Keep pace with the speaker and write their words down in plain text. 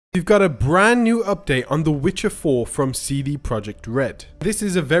We've got a brand new update on The Witcher 4 from CD Projekt Red. This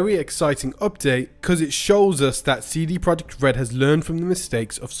is a very exciting update because it shows us that CD Projekt Red has learned from the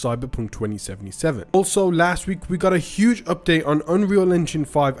mistakes of Cyberpunk 2077. Also, last week we got a huge update on Unreal Engine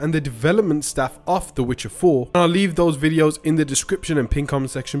 5 and the development staff of The Witcher 4. And I'll leave those videos in the description and pinned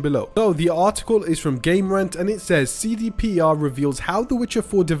comment section below. So the article is from GameRant and it says CDPR reveals how The Witcher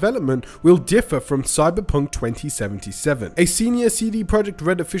 4 development will differ from Cyberpunk 2077. A senior CD Projekt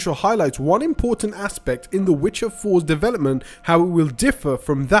Red official highlights one important aspect in The Witcher 4's development, how it will differ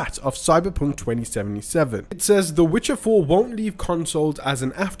from that of Cyberpunk 2077. It says The Witcher 4 won't leave consoles as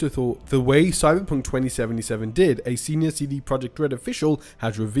an afterthought the way Cyberpunk 2077 did, a senior CD Projekt Red official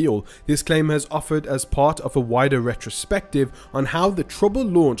has revealed. This claim has offered as part of a wider retrospective on how the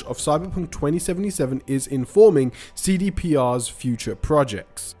troubled launch of Cyberpunk 2077 is informing CDPR's future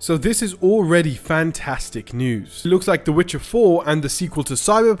projects. So this is already fantastic news. It looks like The Witcher 4 and the sequel to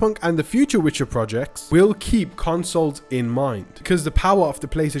Cyberpunk and the future Witcher projects will keep consoles in mind, because the power of the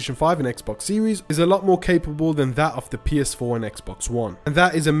PlayStation 5 and Xbox Series is a lot more capable than that of the PS4 and Xbox One. And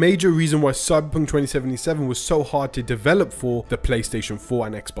that is a major reason why Cyberpunk 2077 was so hard to develop for the PlayStation 4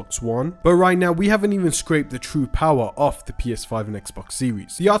 and Xbox One. But right now we haven't even scraped the true power of the PS5 and Xbox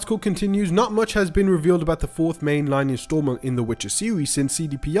Series. The article continues, not much has been revealed about the fourth mainline installment in the Witcher series since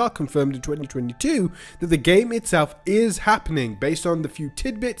CDPR confirmed in 2022 that the game itself is happening. Based on the few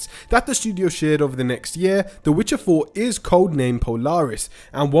tidbits that the studio shared over the next year, The Witcher 4 is codenamed Polaris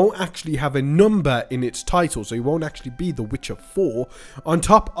and won't actually have a number in its title, so it won't actually be The Witcher 4, on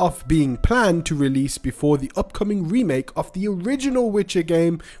top of being planned to release before the upcoming remake of the original Witcher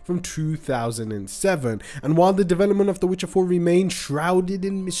game from 2007. And while the development of The Witcher 4 remains shrouded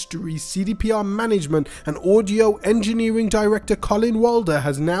in mystery, CDPR management and audio engineering director Colin Walder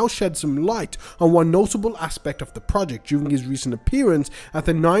has now shed some light on one notable aspect of the project during his recent appearance at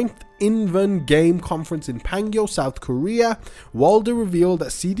the 9th Invan Game Conference in Pangyo, South Korea. Walder revealed that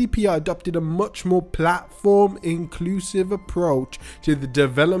CDPR adopted a much more platform-inclusive approach to the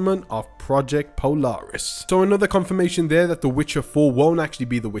development of Project Polaris. So another confirmation there that The Witcher 4 won't actually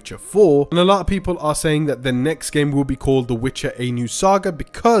be The Witcher 4, and a lot of people are saying that the next game will be called The Witcher: A New Saga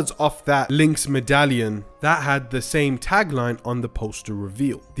because of that Link's medallion that had the same tagline on the poster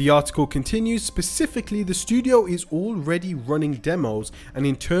reveal. The article continues, specifically the studio is already running demos and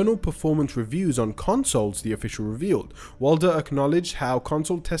internal performance reviews on consoles, the official revealed. Walder acknowledged how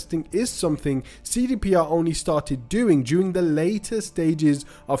console testing is something CDPR only started doing during the later stages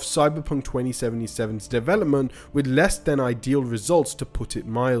of Cyberpunk 2077's development, with less than ideal results, to put it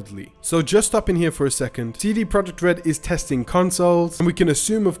mildly. So just stopping here for a second, CD Projekt Red is testing consoles, and we can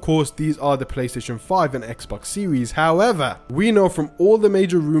assume of course these are the PlayStation 5 and Xbox Series. However, we know from all the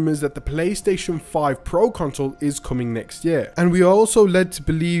major rumors that the PlayStation 5 Pro console is coming next year, and we are also led to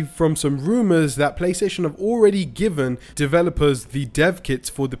believe from some rumors that PlayStation have already given developers the dev kits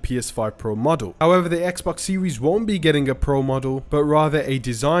for the PS5 Pro model. However, the Xbox Series won't be getting a Pro model, but rather a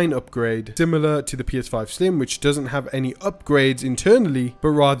design upgrade similar to the PS5 Slim, which doesn't have any upgrades internally, but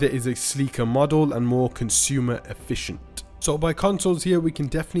rather is a sleeker model and more consumer efficient. So by consoles here, we can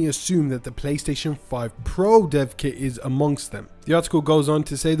definitely assume that the PlayStation 5 Pro dev kit is amongst them. The article goes on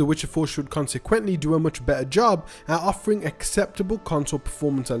to say The Witcher 4 should consequently do a much better job at offering acceptable console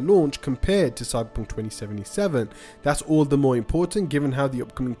performance at launch compared to Cyberpunk 2077. That's all the more important given how the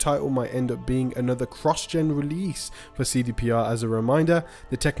upcoming title might end up being another cross-gen release for CDPR. As a reminder,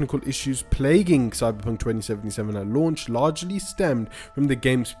 the technical issues plaguing Cyberpunk 2077 at launch largely stemmed from the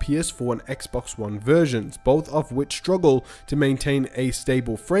game's PS4 and Xbox One versions, both of which struggle to maintain a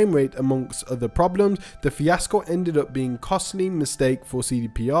stable frame rate amongst other problems. The fiasco ended up being costly mistake for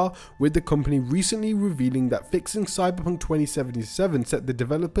CDPR, with the company recently revealing that fixing Cyberpunk 2077 set the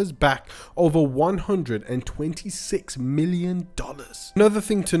developers back over $126 million. Another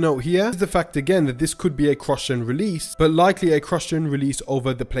thing to note here is the fact again that this could be a cross-gen release, but likely a cross-gen release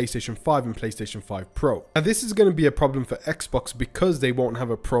over the PlayStation 5 and PlayStation 5 Pro. Now this is going to be a problem for Xbox because they won't have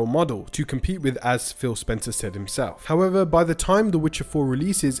a Pro model to compete with, as Phil Spencer said himself. However, by the time The Witcher 4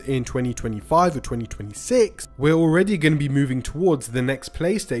 releases in 2025 or 2026, we're already going to be moving towards the next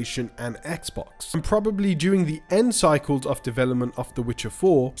PlayStation and Xbox. And probably during the end cycles of development of The Witcher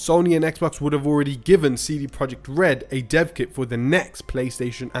 4, Sony and Xbox would have already given CD Projekt Red a dev kit for the next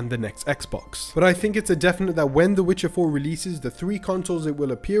PlayStation and the next Xbox. But I think it's a definite that when The Witcher 4 releases, the three consoles it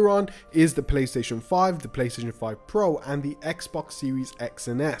will appear on is the PlayStation 5, the PlayStation 5 Pro, and the Xbox Series X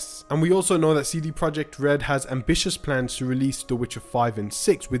and S. And we also know that CD Projekt Red has ambitious plans to release The Witcher 5 and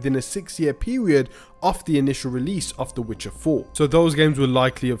 6 within a 6-year period of the initial release of The Witcher 4. 4. So those games will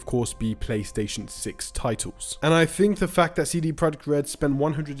likely of course be PlayStation 6 titles. And I think the fact that CD Projekt Red spent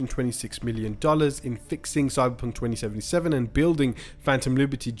 $126 million in fixing Cyberpunk 2077 and building Phantom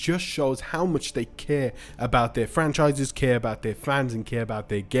Liberty just shows how much they care about their franchises, care about their fans, and care about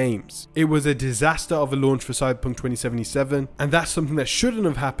their games. It was a disaster of a launch for Cyberpunk 2077, and that's something that shouldn't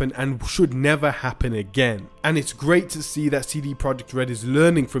have happened and should never happen again. And it's great to see that CD Projekt Red is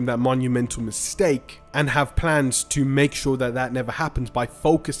learning from that monumental mistake and have plans to make sure that that never happens by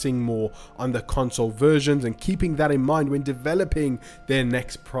focusing more on the console versions and keeping that in mind when developing their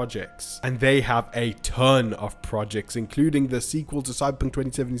next projects. And they have a ton of projects, including the sequel to Cyberpunk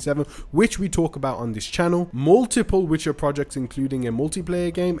 2077, which we talk about on this channel, multiple Witcher projects including a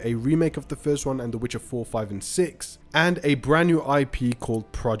multiplayer game, a remake of the first one and The Witcher 4, 5 and 6, and a brand new IP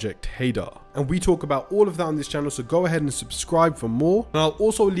called Project Hadar. And we talk about all of that on this channel, so go ahead and subscribe for more. And I'll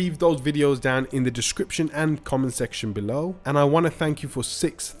also leave those videos down in the description and comment section below. And I want to thank you for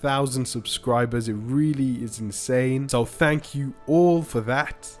 6,000 subscribers. It really is insane. So thank you all for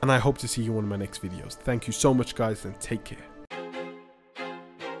that. And I hope to see you in one of my next videos. Thank you so much, guys, and take care.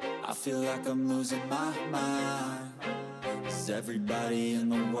 I feel like I'm losing my mind. Is everybody in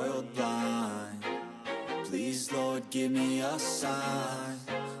the world blind? Please, Lord, give me a sign,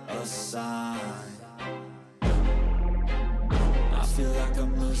 a sign. I feel like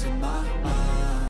I'm losing my mind.